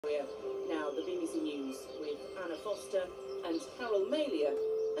Now the BBC News with Anna Foster and Carol Malia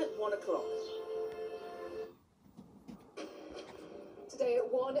at 1 o'clock. Today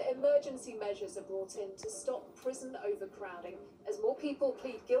at 1, emergency measures are brought in to stop prison overcrowding as more people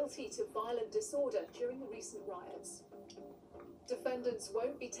plead guilty to violent disorder during the recent riots. Defendants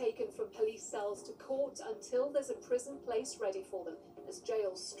won't be taken from police cells to court until there's a prison place ready for them, as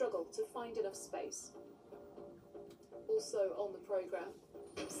jails struggle to find enough space. Also on the programme,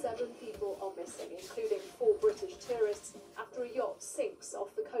 7 people are missing, including 4 British tourists, after a yacht sinks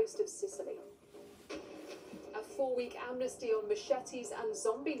off the coast of Sicily. A 4-week amnesty on machetes and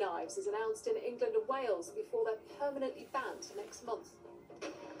zombie knives is announced in England and Wales before they're permanently banned next month.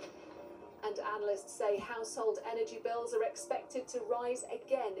 And analysts say household energy bills are expected to rise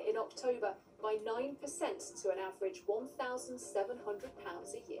again in October by 9% to an average £1,700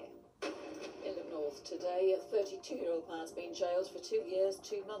 a year. In the north today, a 32-year-old man's been jailed for 2 years,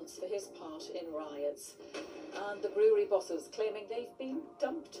 2 months for his part in riots. And the brewery bosses claiming they've been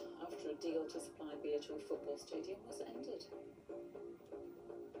dumped after a deal to supply beer to a football stadium was ended.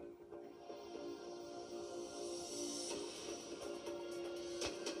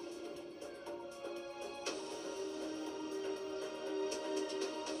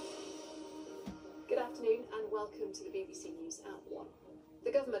 Good afternoon and welcome to the BBC News at 1.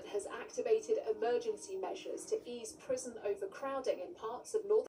 The government has activated emergency measures to ease prison overcrowding in parts of northern